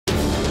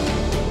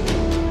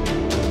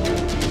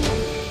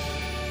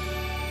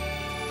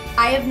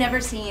I have never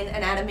seen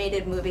an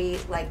animated movie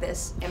like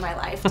this in my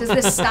life. Does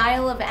this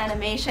style of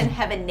animation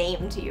have a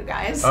name to you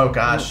guys? Oh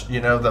gosh,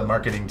 you know, the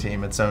marketing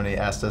team at Sony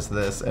asked us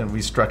this, and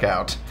we struck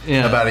out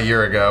about a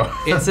year ago.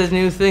 It's a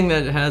new thing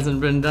that hasn't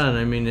been done.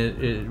 I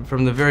mean,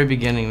 from the very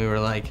beginning, we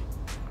were like,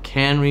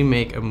 can we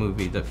make a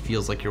movie that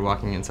feels like you're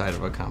walking inside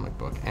of a comic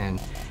book?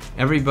 And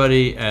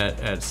everybody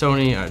at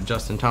Sony,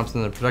 Justin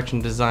Thompson, the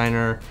production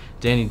designer,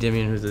 Danny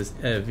Dimian, who's this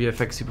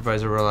VFX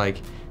supervisor, were like,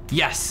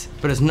 yes,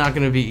 but it's not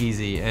going to be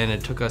easy. And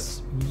it took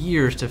us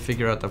years to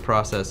figure out the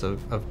process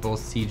of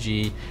both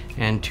CG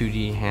and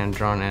 2D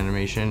hand-drawn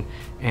animation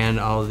and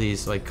all of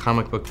these like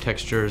comic book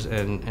textures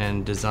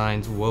and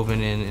designs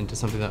woven into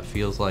something that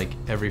feels like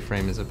every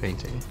frame is a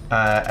painting.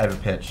 I have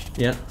a pitch.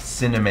 Yeah.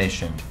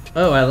 Cinemation.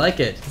 Oh, I like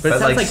it. But it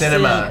sounds like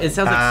cinema. It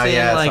sounds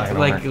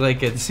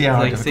like it's see how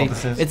like difficult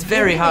this is? It's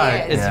very hard.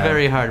 It it's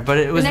very hard, but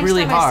it was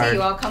really hard. The next time I see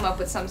you, I'll come up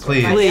with some sort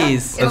of idea.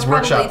 Please. Let's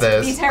workshop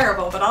this. It'll be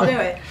terrible, but I'll do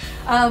it.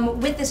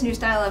 With this new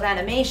style of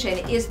animation,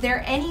 is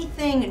there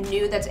anything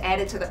new that's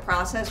added to the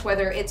process,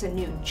 whether it's a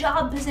new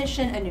job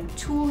position, a new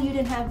tool you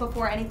didn't have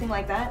before, anything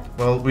like that?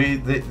 Well,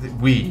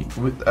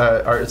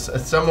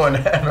 someone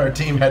on our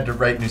team had to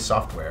write new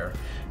software,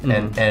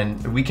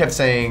 and we kept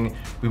saying,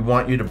 we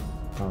want you to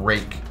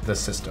break the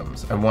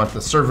systems. I want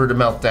the server to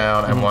melt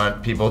down. I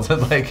want people to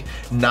like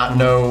not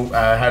know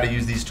how to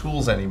use these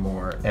tools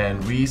anymore,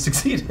 and we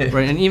succeeded.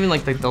 Right, and even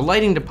like the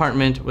lighting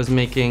department was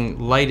making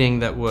lighting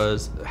that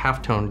was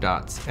halftone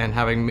dots and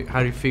having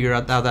how to figure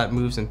out how that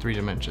moves in 3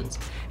 dimensions,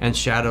 and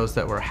shadows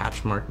that were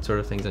hatch marked sort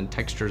of things, and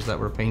textures that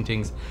were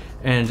paintings.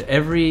 And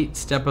every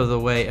step of the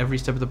way, every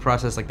step of the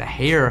process, like the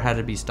hair had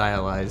to be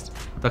stylized,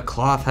 the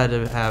cloth had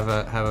to have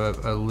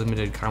a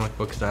limited comic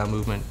book style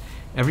movement.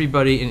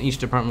 Everybody in each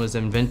department was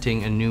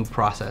inventing a new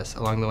process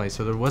along the way,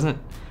 so there wasn't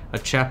a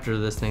chapter of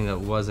this thing that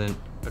wasn't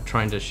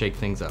trying to shake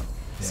things up.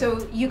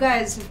 So you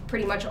guys have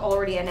pretty much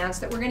already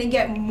announced that we're going to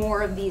get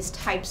more of these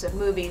types of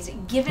movies.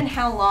 Given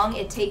how long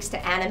it takes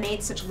to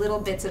animate such little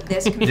bits of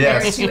this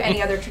compared to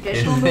any other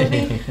traditional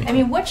movie, I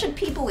mean, what should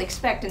people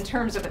expect in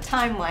terms of a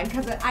timeline?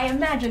 Because I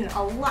imagine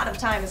a lot of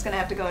time is going to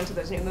have to go into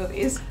those new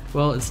movies.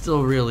 Well, it's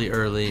still really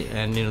early,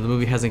 and you know the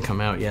movie hasn't come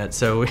out yet,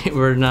 so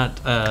we're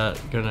not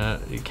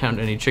gonna count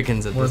any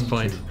chickens at this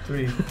point. 1,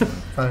 2, 3,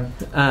 5.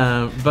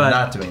 But we're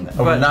not doing that.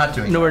 We're not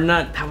doing that. No, we're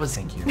not. That was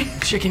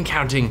chicken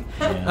counting.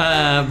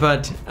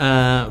 But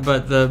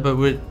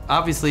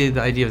obviously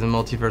the idea of the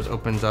multiverse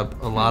opens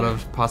up a lot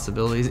of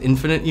possibilities,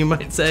 infinite, you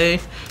might say,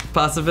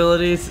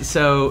 possibilities.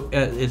 So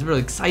it's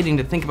really exciting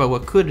to think about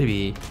what could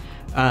be.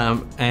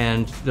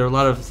 And there are a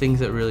lot of things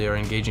that really are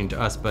engaging to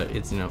us, but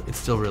it's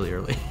still really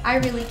early. I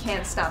really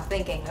can't stop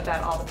thinking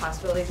about all the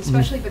possibilities,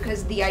 especially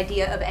because the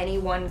idea of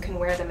anyone can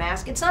wear the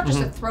mask, it's not just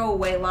a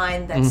throwaway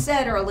line that's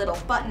said or a little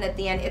button at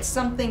the end, it's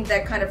something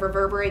that kind of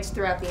reverberates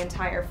throughout the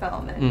entire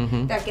film,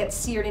 and that gets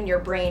seared in your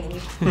brain, and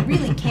you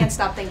really can't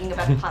stop thinking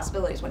about the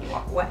possibilities when you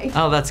walk away.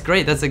 Oh, that's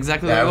great. That's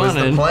exactly what I wanted.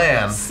 That was the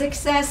plan.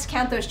 Success.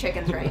 Count those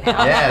chickens right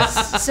now.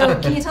 Yes. So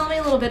can you tell me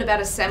a little bit about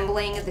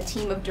assembling the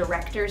team of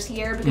directors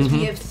here? Because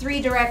we have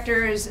 3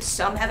 directors,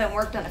 some haven't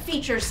worked on a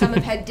feature, some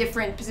have had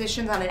different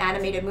positions on an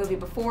animated movie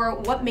before.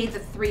 What made the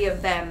 3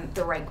 of them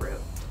the right group?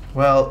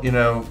 Well, you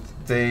know,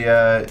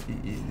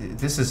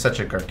 this is such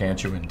a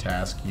gargantuan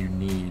task. You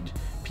need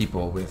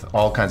people with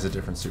all kinds of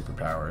different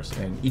superpowers,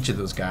 and each of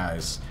those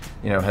guys,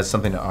 you know, has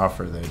something to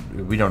offer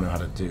that we don't know how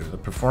to do. The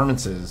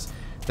performances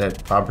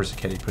that Bob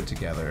Persichetti put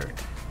together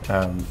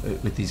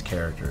with these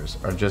characters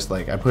are just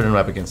like, I put them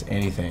up against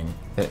anything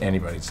that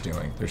anybody's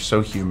doing. They're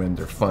so human,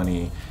 they're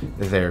funny,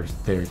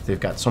 they've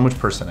got so much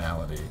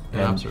personality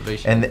and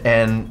observation.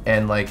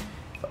 And like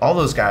all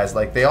those guys,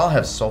 like they all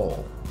have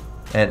soul.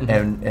 And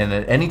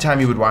at any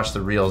time you would watch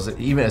the reels,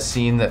 even a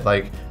scene that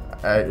like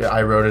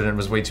I wrote it and it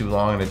was way too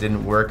long and it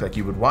didn't work, like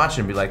you would watch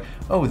it and be like,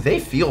 oh, they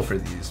feel for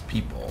these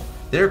people.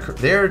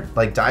 They're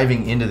like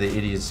diving into the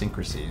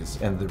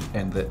idiosyncrasies and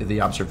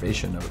the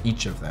observation of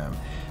each of them.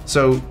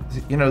 So,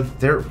 you know,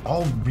 they're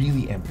all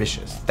really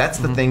ambitious. That's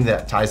the thing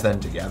that ties them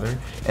together,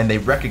 and they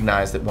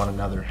recognize that one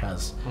another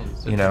has,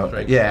 you know,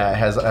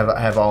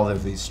 have all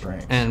of these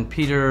strengths. And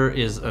Peter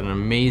is an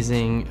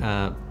amazing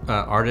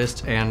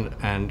artist and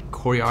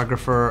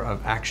choreographer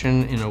of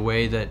action in a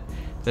way that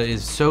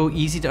is so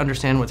easy to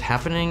understand what's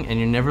happening, and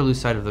you never lose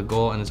sight of the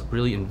goal, and it's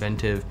really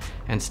inventive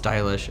and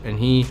stylish, and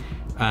he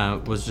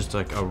was just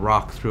like a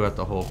rock throughout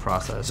the whole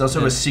process. He's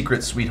also a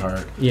secret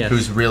sweetheart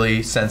who's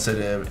really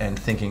sensitive and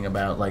thinking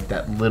about like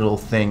that little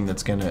thing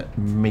that's gonna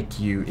make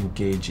you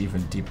engage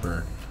even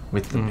deeper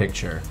with the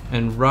picture.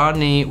 And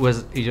Rodney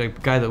was a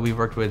guy that we've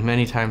worked with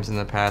many times in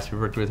the past. We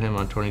worked with him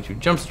on 22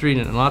 Jump Street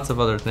and lots of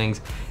other things,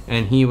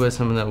 and he was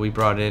someone that we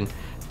brought in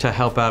to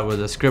help out with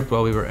the script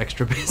while we were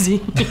extra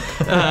busy.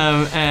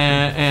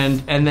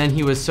 And then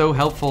he was so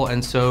helpful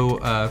and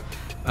so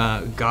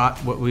got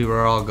what we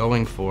were all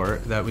going for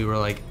that we were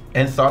like,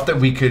 and thought that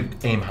we could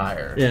aim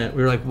higher. Yeah,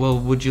 we were like, well,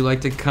 would you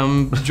like to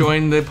come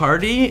join the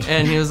party?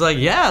 And he was like,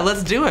 yeah,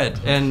 let's do it.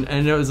 And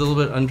it was a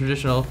little bit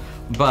untraditional,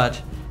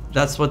 but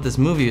that's what this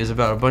movie is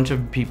about, a bunch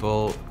of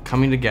people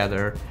coming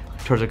together,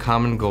 towards a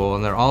common goal,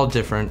 and they're all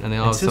different, and they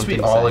all have since something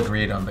we to all say.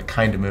 agreed on the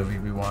kind of movie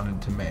we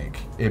wanted to make,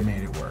 it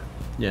made it work.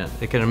 Yeah,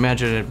 I can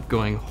imagine it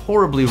going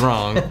horribly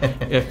wrong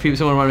if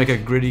someone wanted to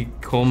make a gritty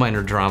coal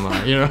miner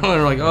drama, you know, and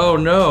they're like, oh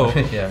no.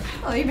 Yeah.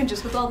 Well, even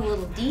just with all the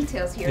little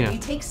details here, Yeah. you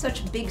take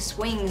such big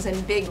swings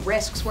and big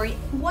risks where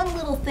one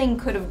little thing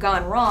could have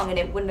gone wrong and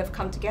it wouldn't have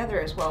come together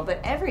as well, but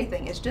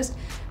everything is just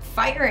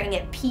firing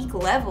at peak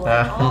level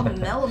and all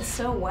melds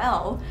so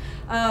well.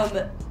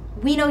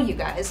 We know you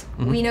guys.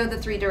 We know the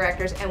three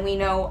directors, and we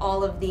know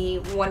all of the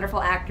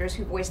wonderful actors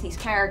who voice these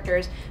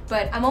characters,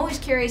 but I'm always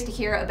curious to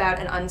hear about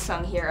an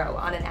unsung hero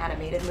on an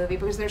animated movie,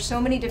 because there's so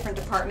many different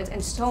departments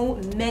and so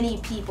many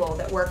people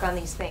that work on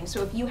these things.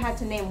 So if you had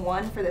to name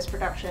one for this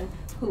production,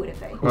 who would it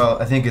be? Well,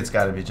 I think it's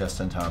got to be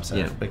Justin Thompson,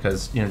 Yeah.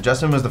 because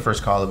Justin was the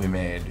first call that we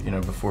made,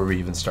 before we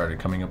even started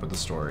coming up with the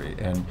story,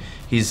 and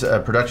he's a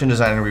production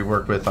designer we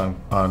worked with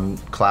on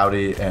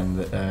Cloudy and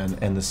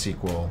the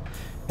sequel,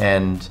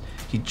 and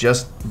he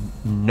just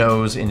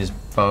knows in his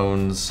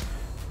bones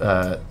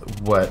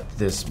what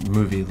this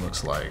movie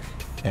looks like,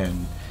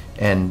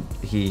 and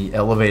he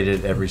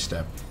elevated every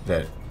step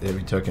that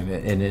we took in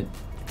it,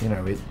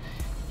 and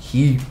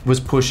he was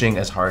pushing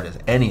as hard as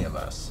any of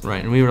us.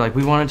 Right, and we were like,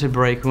 we wanted to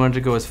break, we wanted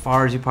to go as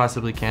far as you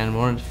possibly can, we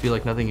wanted to feel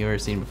like nothing you've ever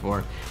seen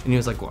before, and he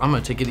was like, well, I'm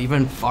gonna take it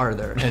even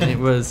farther, and it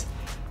was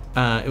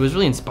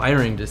really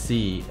inspiring to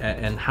see,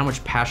 and how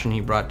much passion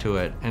he brought to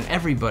it, and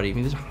everybody, I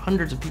mean, there's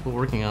hundreds of people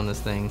working on this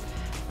thing,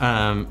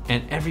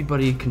 and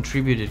everybody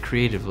contributed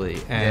creatively,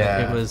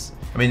 and it was.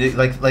 I mean,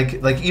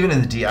 like even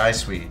in the DI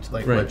suite,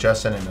 like Right. what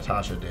Justin and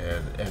Natasha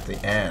did at the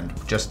end,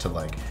 just to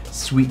like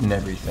sweeten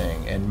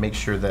everything and make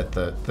sure that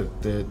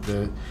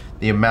the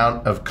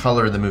amount of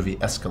color in the movie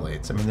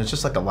escalates. I mean, there's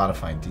just like a lot of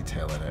fine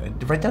detail in it,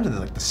 and right down to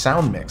the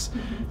sound mix.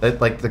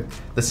 That like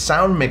the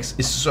sound mix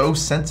is so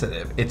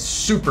sensitive. It's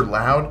super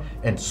loud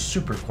and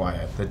super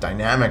quiet. The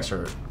dynamics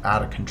are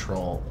out of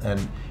control,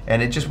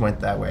 and it just went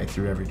that way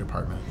through every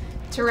department.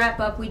 To wrap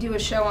up, we do a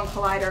show on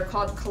Collider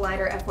called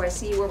Collider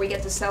FYC, where we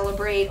get to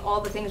celebrate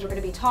all the things we're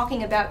going to be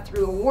talking about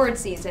through award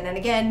season. And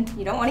again,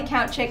 you don't want to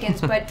count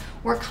chickens, but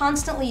we're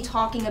constantly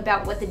talking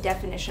about what the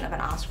definition of an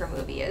Oscar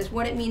movie is,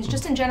 what it means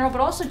just in general,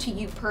 but also to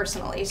you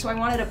personally. So I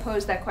wanted to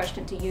pose that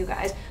question to you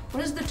guys. What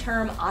does the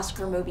term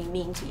Oscar movie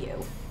mean to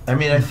you? I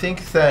mean, I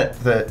think that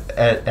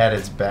at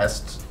its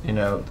best,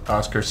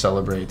 Oscar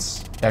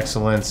celebrates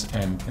excellence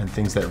and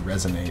things that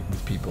resonate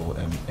with people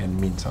and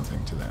mean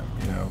something to them,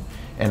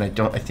 And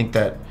I think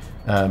that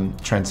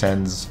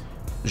transcends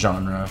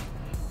genre,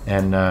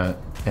 and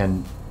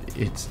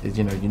it's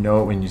you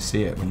know it when you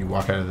see it, when you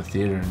walk out of the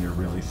theater and you're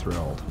really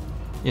thrilled.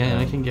 Yeah,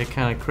 and it can get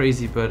kind of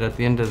crazy, but at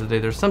the end of the day,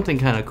 there's something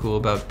kind of cool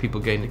about people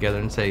getting together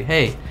and say,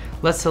 "Hey,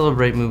 let's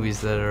celebrate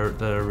movies that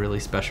are really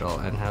special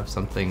and have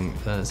something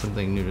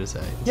new to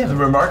say." Yeah, the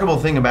remarkable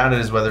thing about it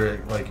is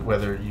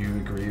whether you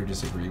agree or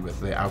disagree with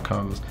the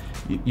outcomes,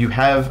 you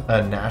have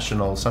a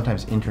national,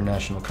 sometimes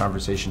international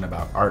conversation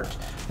about art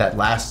that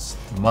lasts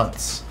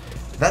months.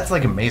 That's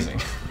like amazing.